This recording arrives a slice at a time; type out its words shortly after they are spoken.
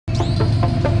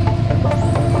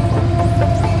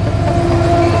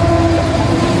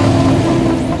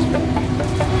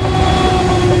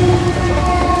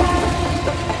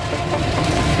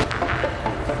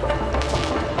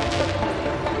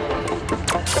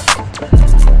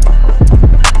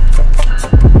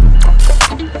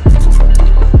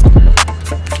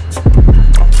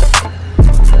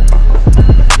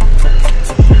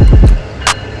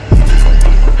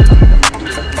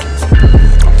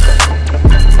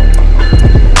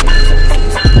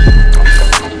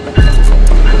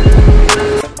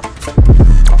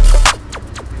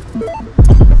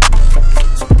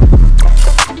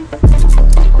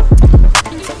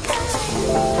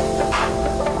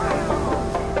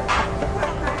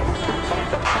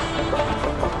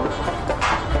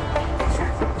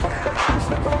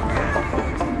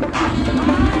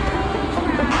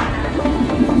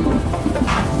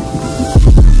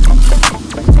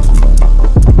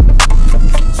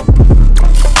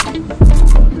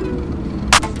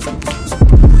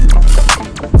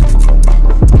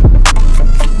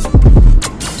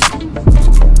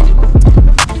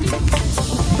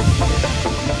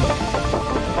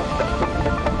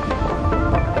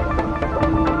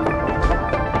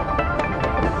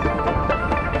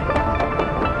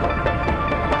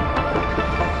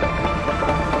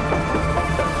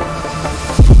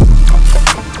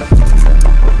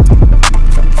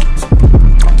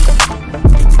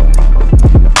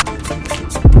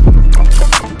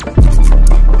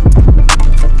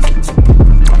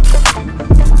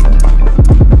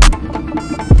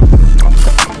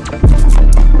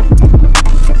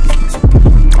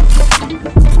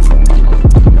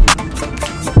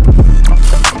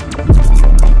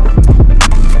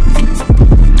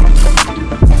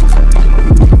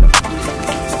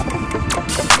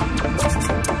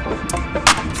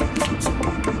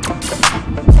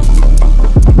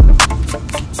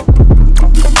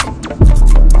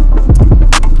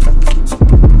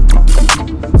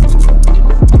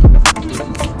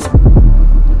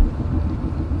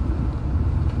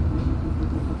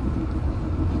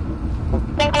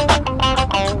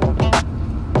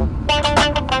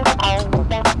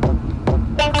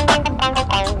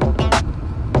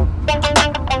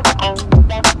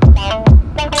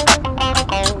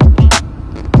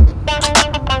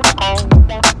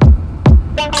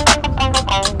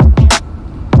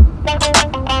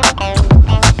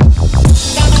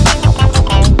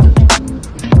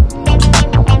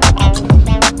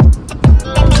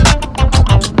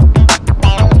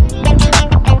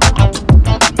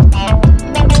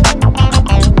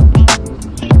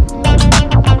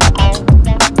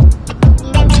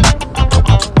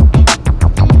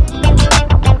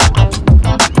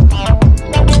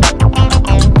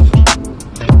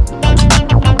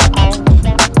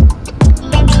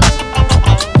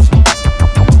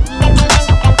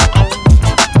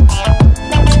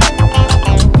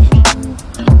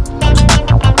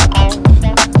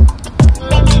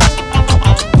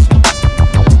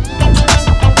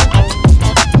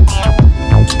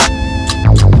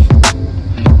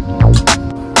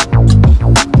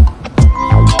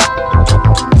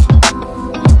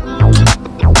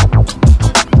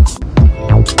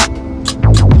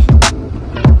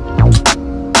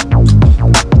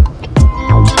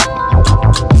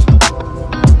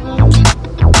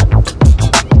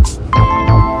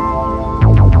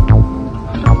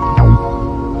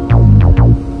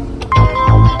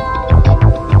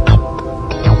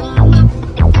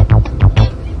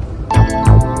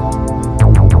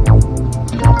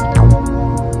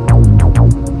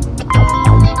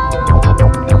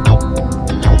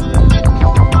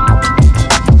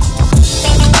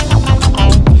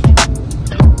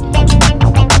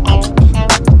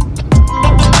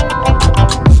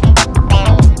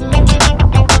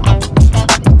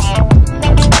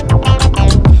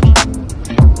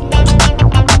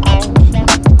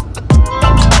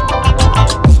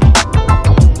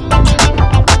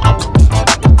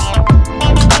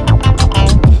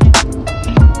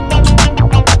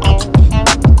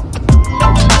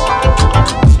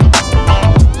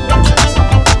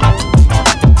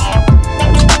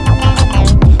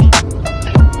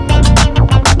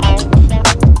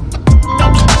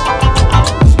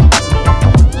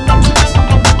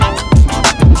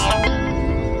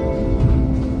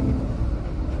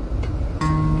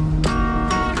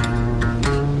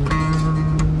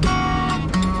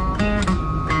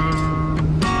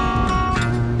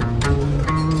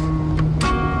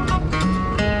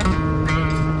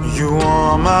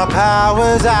all my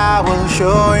powers, I will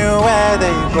show you where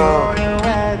they go.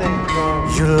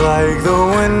 You like the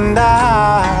wind,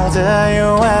 I'll tell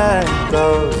you where it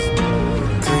goes.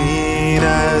 Clean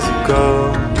as you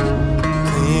go,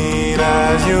 clean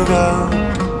as you go,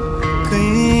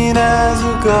 clean as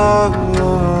you go,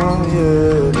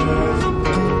 yeah.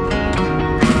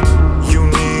 You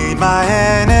need my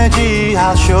energy,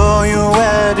 I'll show you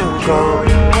where to go.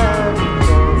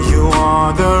 You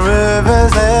want the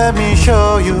rivers, let me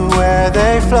show you where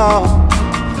they flow.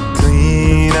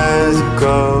 Clean as you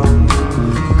go,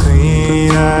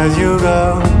 clean as you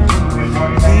go,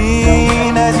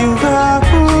 clean as you go.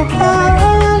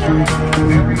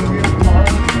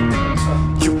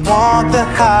 You want the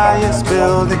highest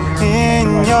building in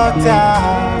your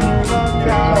town.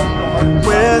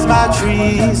 Where's my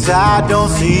trees? I don't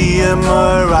see them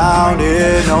around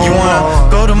it no more. You wanna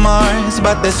go to Mars,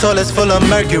 but the soil is full of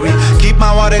mercury. Keep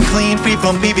my water clean, free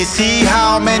from PVC.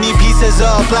 How many pieces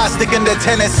of plastic in the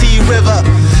Tennessee River?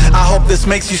 I hope this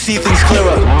makes you see things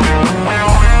clearer.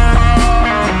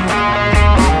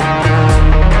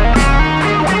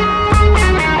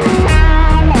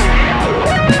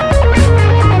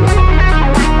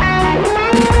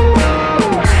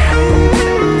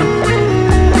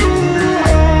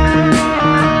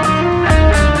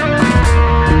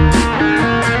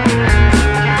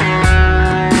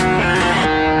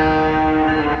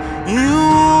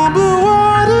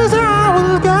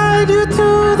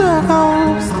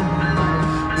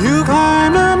 You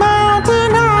climb the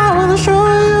mountain, I will show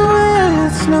you where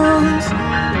it snows.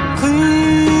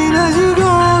 Clean as you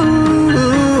go,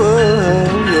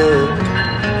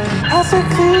 yeah. I said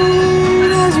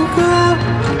clean as you go.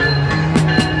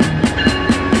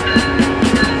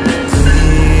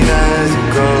 Clean as you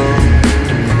go,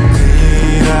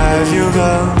 clean as you go,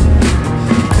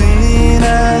 clean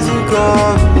as you go,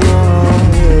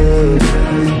 yeah.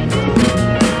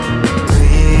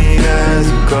 Clean as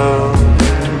you go,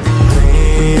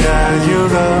 as you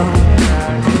go,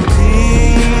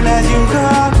 clean as you go.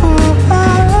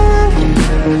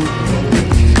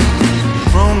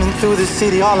 Roaming through the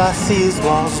city, all I see is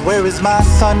walls. Where is my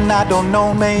son? I don't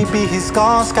know, maybe he's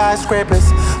gone.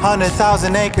 Skyscrapers,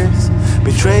 100,000 acres,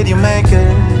 betrayed your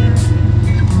maker.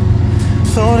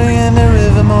 Floating in the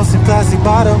river, mostly plastic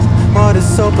bottles. Water's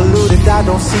so polluted, I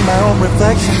don't see my own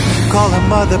reflection. Call her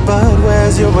mother, but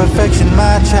where's your affection,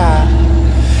 my child?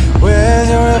 Where's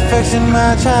your affection,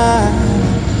 my child?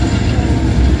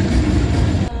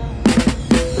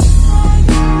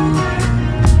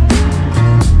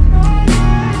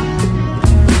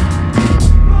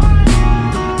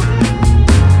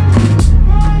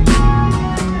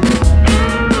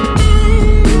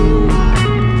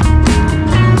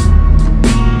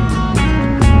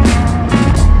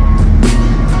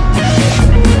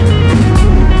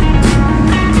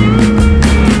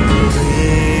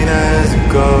 Clean as you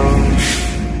go,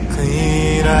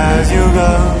 clean as you go.